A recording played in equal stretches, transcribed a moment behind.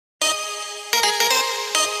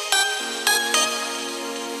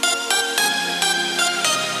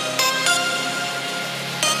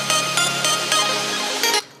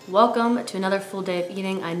Welcome to another full day of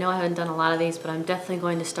eating. I know I haven't done a lot of these, but I'm definitely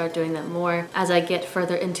going to start doing that more as I get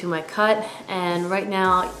further into my cut. And right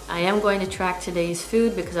now I am going to track today's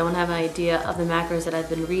food because I want to have an idea of the macros that I've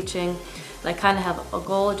been reaching. And I kind of have a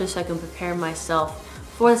goal just so I can prepare myself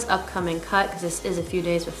for this upcoming cut, because this is a few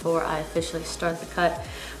days before I officially start the cut.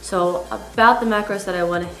 So about the macros that I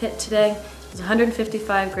want to hit today is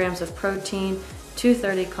 155 grams of protein,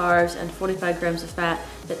 230 carbs, and 45 grams of fat.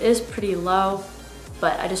 That is pretty low,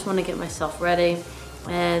 but I just want to get myself ready.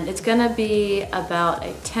 And it's gonna be about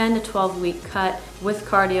a 10 to 12 week cut with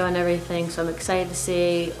cardio and everything, so I'm excited to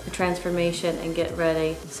see the transformation and get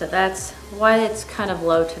ready. So that's why it's kind of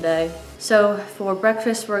low today. So for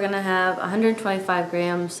breakfast, we're gonna have 125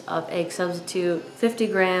 grams of egg substitute, 50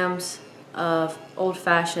 grams of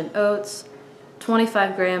old-fashioned oats,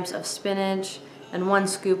 25 grams of spinach, and 1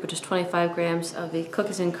 scoop, which is 25 grams of the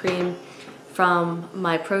cookies and cream from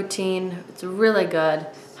My Protein. It's really good,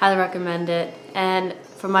 highly recommend it. And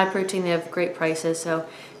for My Protein, they have great prices, so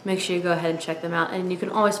make sure you go ahead and check them out. And you can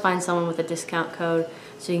always find someone with a discount code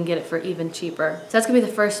so you can get it for even cheaper. So that's gonna be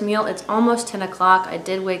the first meal. It's almost 10 o'clock. I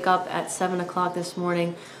did wake up at 7 o'clock this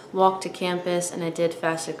morning, walked to campus, and I did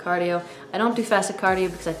fasted cardio. I don't do fasted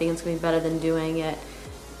cardio because I think it's gonna be better than doing it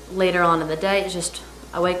later on in the day. It's just,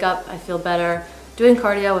 I wake up, I feel better doing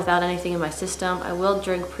cardio without anything in my system. I will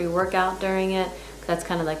drink pre-workout during it. That's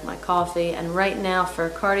kind of like my coffee. And right now for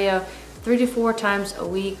cardio, 3 to 4 times a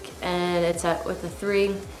week, and it's with a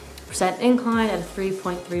 3% incline at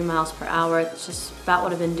 3.3 miles per hour. It's just about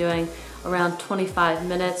what I've been doing, around 25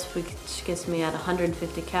 minutes, which gets me at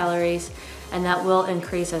 150 calories. And that will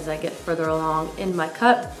increase as I get further along in my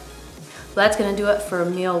cut. But that's gonna do it for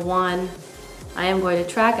meal 1. I am going to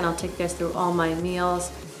track, and I'll take you guys through all my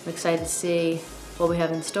meals. I'm excited to see what we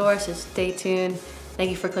have in store, so stay tuned.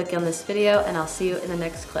 Thank you for clicking on this video, and I'll see you in the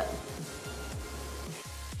next clip.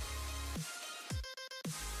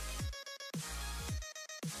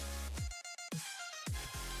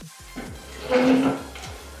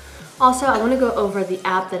 Also, I want to go over the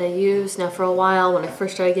app that I use. Now, for a while, when I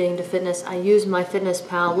first started getting into fitness, I used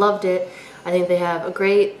MyFitnessPal, loved it. I think they have a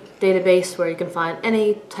great database where you can find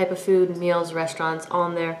any type of food, meals, restaurants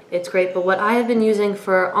on there. It's great, but what I have been using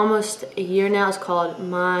for almost a year now is called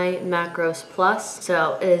My Macros Plus.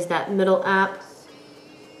 So it is that middle app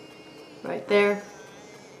right there,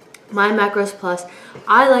 My Macros Plus.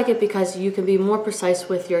 I like it because you can be more precise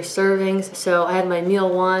with your servings. So I had my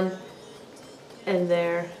meal 1 and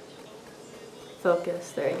there,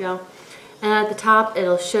 focus, there you go. And at the top,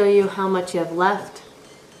 it'll show you how much you have left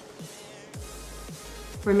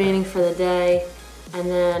remaining for the day. And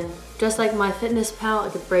then just like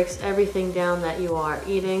MyFitnessPal, it breaks everything down that you are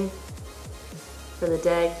eating for the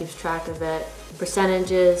day, keeps track of it,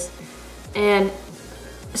 percentages. And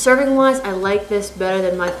serving wise, I like this better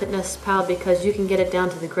than MyFitnessPal because you can get it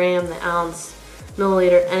down to the gram, the ounce,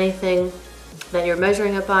 milliliter, anything that you're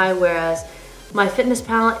measuring it by, whereas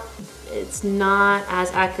MyFitnessPal, it's not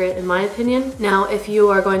as accurate in my opinion. Now, if you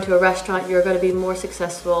are going to a restaurant, you're going to be more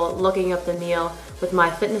successful looking up the meal with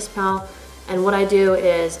MyFitnessPal. And what I do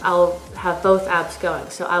is I'll have both apps going.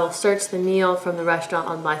 So I will search the meal from the restaurant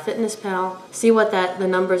on MyFitnessPal, see what the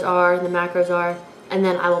numbers are, the macros are, and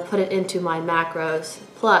then I will put it into My Macros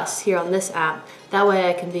Plus here on this app. That way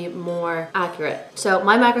I can be more accurate. So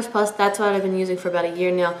My Macros Plus, that's what I've been using for about a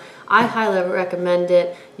year now. I highly recommend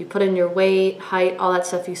it. You put in your weight, height, all that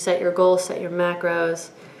stuff. You set your goals, set your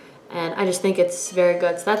macros, and I just think it's very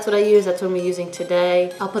good. So that's what I use. That's what I'm using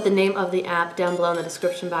today. I'll put the name of the app down below in the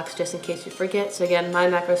description box just in case you forget. So again, My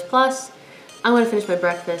Macros Plus. I'm going to finish my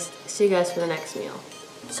breakfast. See you guys for the next meal.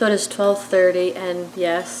 So it is 12:30, and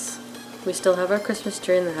yes, we still have our Christmas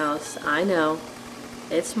tree in the house. I know,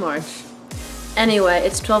 it's March. Anyway,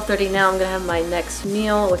 it's 12:30 now. I'm gonna have my next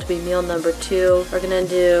meal, which will be meal number 2. We're gonna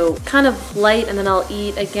do kind of light, and then I'll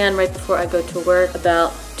eat again right before I go to work,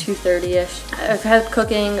 about 2:30ish. I've had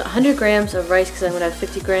cooking 100 grams of rice because I'm gonna have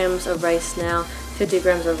 50 grams of rice now, 50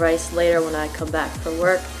 grams of rice later when I come back from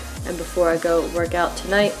work and before I go work out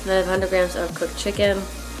tonight. And then I have 100 grams of cooked chicken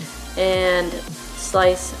and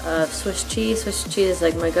slice of Swiss cheese. Swiss cheese is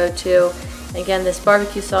like my go-to. Again, this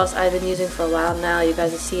barbecue sauce I've been using for a while now. You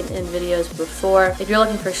guys have seen in videos before. If you're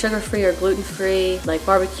looking for sugar-free or gluten-free, like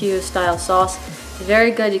barbecue style sauce, it's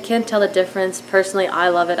very good. You can't tell the difference. Personally, I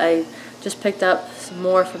love it. I just picked up some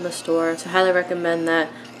more from the store, so I highly recommend that.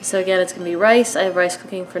 So again, it's gonna be rice. I have rice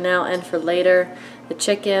cooking for now and for later. The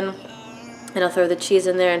chicken, and I'll throw the cheese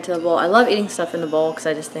in there into the bowl. I love eating stuff in the bowl because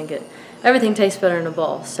I just think everything tastes better in a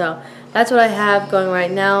bowl. So that's what I have going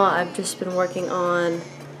right now. I've just been working on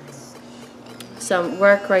some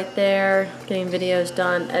work right there, getting videos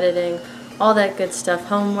done, editing, all that good stuff.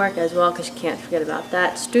 Homework as well, because you can't forget about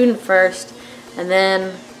that. Student first, and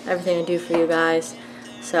then everything I do for you guys.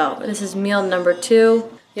 So this is meal number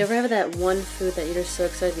 2. You ever have that one food that you're just so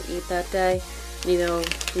excited to eat that day? You know,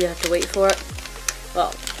 you have to wait for it?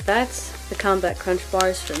 Well, that's the Combat Crunch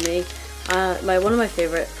bars for me. One of my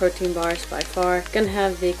favorite protein bars by far. Gonna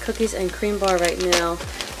have the cookies and cream bar right now,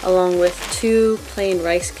 along with 2 plain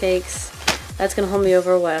rice cakes. That's gonna hold me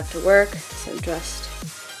over while I have to work. So I'm dressed.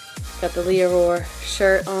 Got the Leroy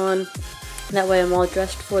shirt on. That way I'm all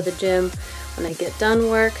dressed for the gym when I get done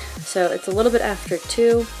work. So it's a little bit after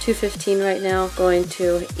 2:15 right now. Going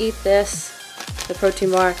to eat this, the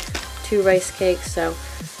protein bar, 2 rice cakes. So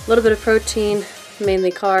a little bit of protein,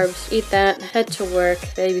 mainly carbs. Eat that, head to work,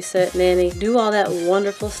 babysit, nanny, do all that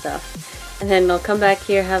wonderful stuff. And then I'll come back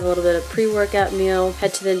here, have a little bit of pre-workout meal,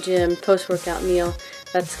 head to the gym, post-workout meal.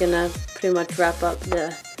 That's gonna pretty much wrap up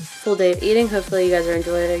the full day of eating. Hopefully you guys are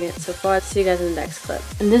enjoying it so far. See you guys in the next clip.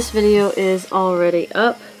 And this video is already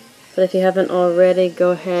up, but if you haven't already,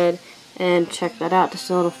 go ahead and check that out. Just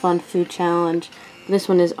a little fun food challenge. This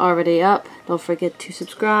one is already up. Don't forget to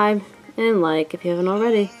subscribe and like if you haven't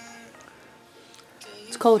already.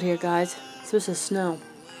 It's cold here, guys. It's supposed to snow,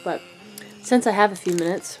 but since I have a few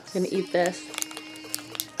minutes, I'm gonna eat this.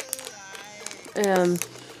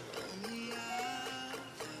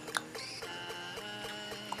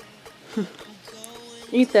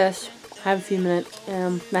 Eat this. Have a few minutes.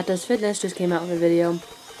 Matt Does Fitness just came out with a video,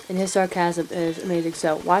 and his sarcasm is amazing.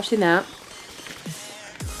 So watching that.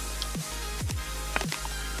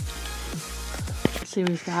 Let's see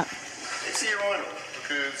what he's got. It's urinal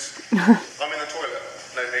because I'm in the toilet.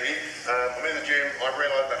 No biggie. I'm in the gym. I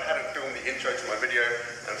realised I hadn't filmed the intro to my video,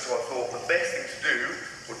 and so I thought the best thing to do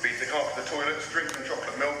would be to come up to the toilet, drink some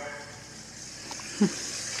chocolate milk,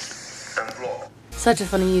 and vlog. Such a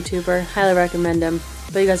funny YouTuber. Highly recommend him.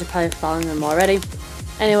 But you guys are probably following him already.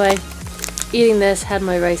 Anyway, eating this, had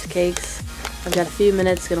my rice cakes. I've got a few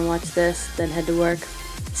minutes, gonna watch this, then head to work.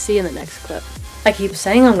 See you in the next clip. I keep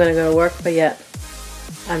saying I'm gonna go to work, but yet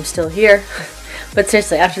I'm still here. But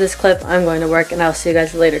seriously, after this clip, I'm going to work, and I'll see you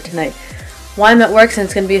guys later tonight. While I'm at work, since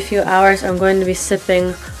it's going to be a few hours, I'm going to be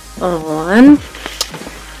sipping on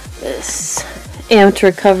this Amped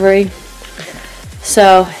Recovery.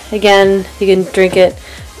 So, again, you can drink it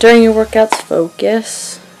during your workouts.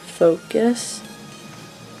 Focus.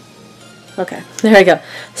 Okay, there we go.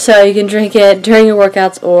 So, you can drink it during your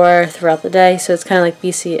workouts or throughout the day. So, it's kind of like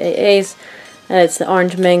BCAAs, and it's the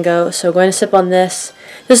orange mango. So, I'm going to sip on this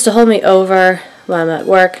just to hold me over while I'm at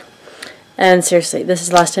work. And seriously, this is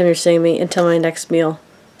the last time you're seeing me until my next meal.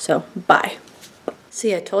 So, bye.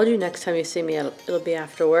 See, I told you next time you see me, it'll be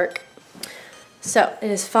after work. So, it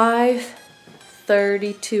is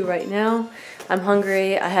 5:32 right now. I'm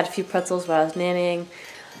hungry. I had a few pretzels while I was nannying.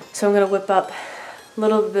 So, I'm going to whip up a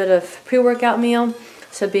little bit of pre-workout meal.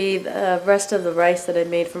 So, be the rest of the rice that I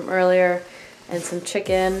made from earlier, and some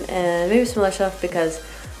chicken, and maybe some other stuff because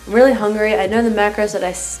I'm really hungry. I know the macros that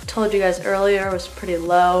I told you guys earlier was pretty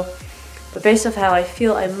low, but based off how I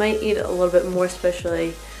feel, I might eat a little bit more,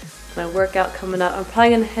 especially my workout coming up. I'm probably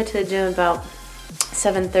going to head to the gym about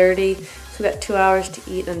 7:30, so we've got 2 hours to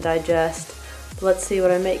eat and digest. But let's see what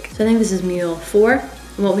I make. So I think this is meal 4,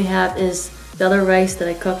 and what we have is the other rice that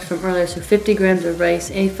I cooked from earlier, so 50 grams of rice,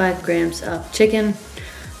 85 grams of chicken,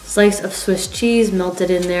 slice of Swiss cheese melted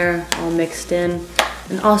in there, all mixed in,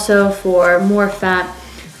 and also for more fat,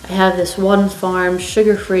 I have this Walden Farms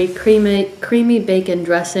sugar-free creamy bacon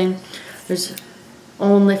dressing. There's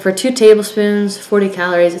only, for 2 tablespoons, 40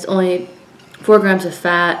 calories, it's only 4 grams of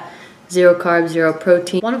fat, 0 carbs, 0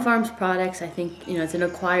 protein. Walden Farms products, I think, you know, it's an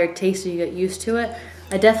acquired taste, so you get used to it.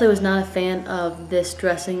 I definitely was not a fan of this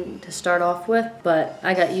dressing to start off with, but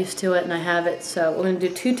I got used to it and I have it. So we're going to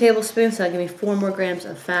do 2 tablespoons, so that'll give me 4 more grams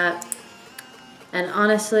of fat. And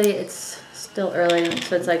honestly, it's still early,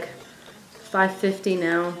 so it's like 5:50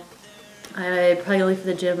 now. I probably leave for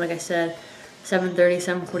the gym, like I said, 7:30,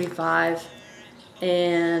 7:45.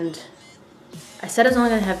 And I said I was only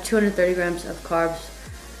going to have 230 grams of carbs.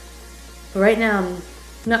 But right now, I'm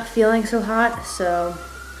not feeling so hot, so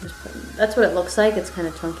that's what it looks like. It's kind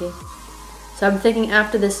of chunky. So I'm thinking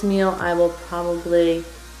after this meal, I will probably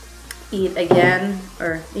eat again,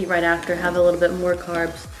 or eat right after, have a little bit more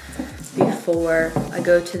carbs before I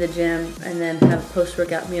go to the gym, and then have a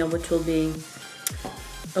post-workout meal, which will be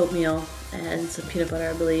oatmeal and some peanut butter,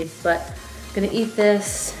 I believe. But I'm going to eat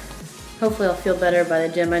this. Hopefully I'll feel better by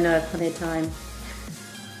the gym. I know I have plenty of time.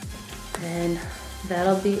 And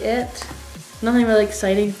that'll be it. Nothing really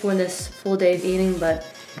exciting for this full day of eating, but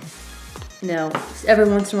you know, every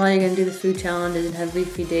once in a while you're going to do the food challenges and have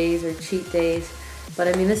refeed days or cheat days. But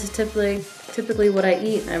I mean, this is typically typically what I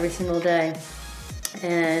eat every single day.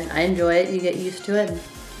 And I enjoy it, you get used to it.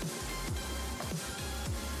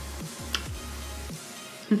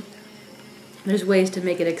 There's ways to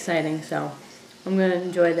make it exciting, so I'm gonna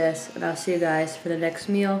enjoy this, and I'll see you guys for the next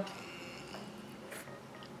meal.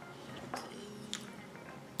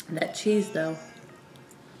 That cheese though.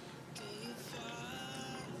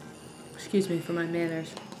 Excuse me for my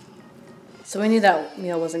manners. So we knew that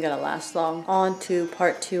meal wasn't gonna last long. On to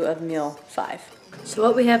part 2 of meal 5. So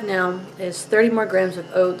what we have now is 30 more grams of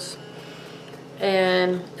oats,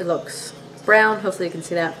 and it looks brown. Hopefully you can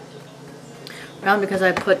see that. Brown because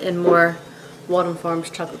I put in more Walden Farms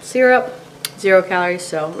chocolate syrup. 0 calories,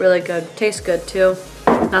 so really good. Tastes good too.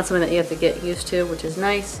 Not something that you have to get used to, which is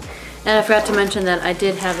nice. And I forgot to mention that I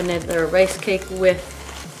did have another rice cake with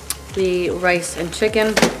the rice and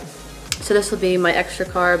chicken. So this will be my extra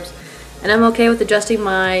carbs. And I'm okay with adjusting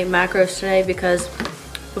my macros today because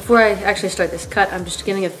before I actually start this cut, I'm just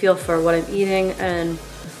getting a feel for what I'm eating and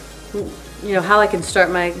you know how I can start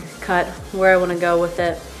my cut, where I want to go with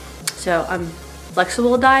it. So I'm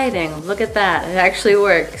flexible dieting. Look at that. It actually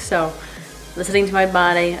works. So listening to my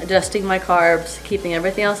body, adjusting my carbs, keeping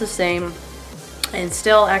everything else the same, and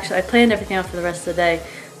still actually I planned everything out for the rest of the day,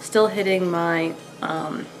 still hitting my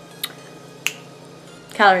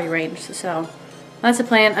calorie range. So that's the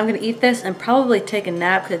plan. I'm gonna eat this and probably take a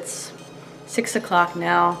nap because it's 6 o'clock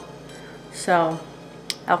now. So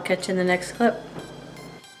I'll catch you in the next clip.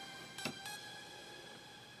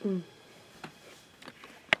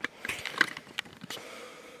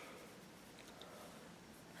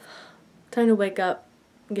 Time to wake up,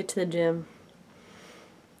 get to the gym,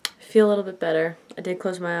 feel a little bit better. I did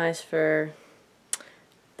close my eyes for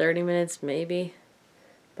 30 minutes maybe,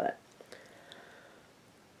 but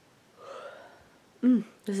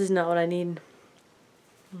this is not what I need.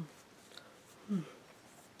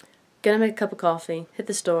 Gonna make a cup of coffee, hit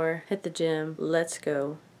the store, hit the gym, let's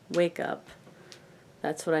go, wake up.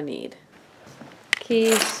 That's what I need.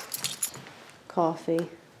 Keys, coffee,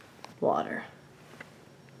 water.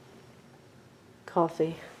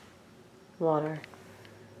 Coffee, water,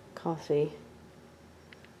 coffee.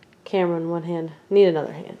 Camera in one hand, need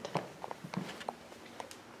another hand.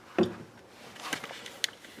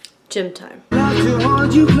 Gym time.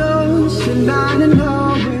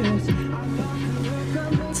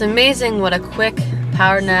 It's amazing what a quick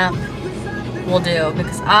power nap will do,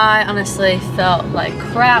 because I honestly felt like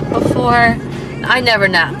crap before. I never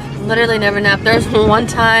nap, literally never nap. There's one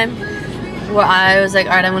time where I was like,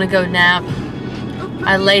 alright, I'm gonna go nap.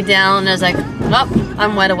 I laid down and I was like, oh,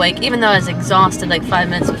 I'm wide awake, even though I was exhausted like 5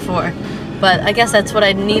 minutes before. But I guess that's what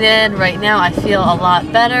I needed. Right now I feel a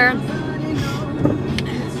lot better.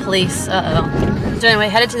 Police, uh-oh. So anyway,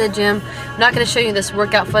 headed to the gym. I'm not going to show you this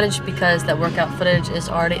workout footage because that workout footage is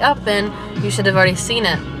already up and you should have already seen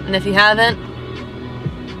it. And if you haven't,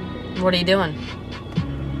 what are you doing?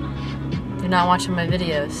 You're not watching my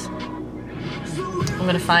videos. I'm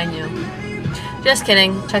going to find you. Just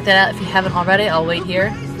kidding. Check that out if you haven't already. I'll wait here.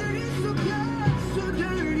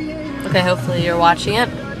 Okay, hopefully you're watching it.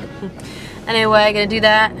 Anyway, I gotta do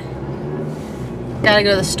that. Gotta go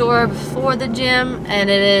to the store before the gym, and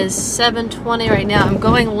it is 7:20 right now. I'm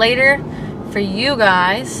going later for you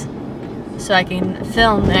guys so I can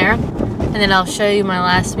film there, and then I'll show you my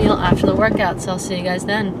last meal after the workout, so I'll see you guys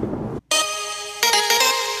then.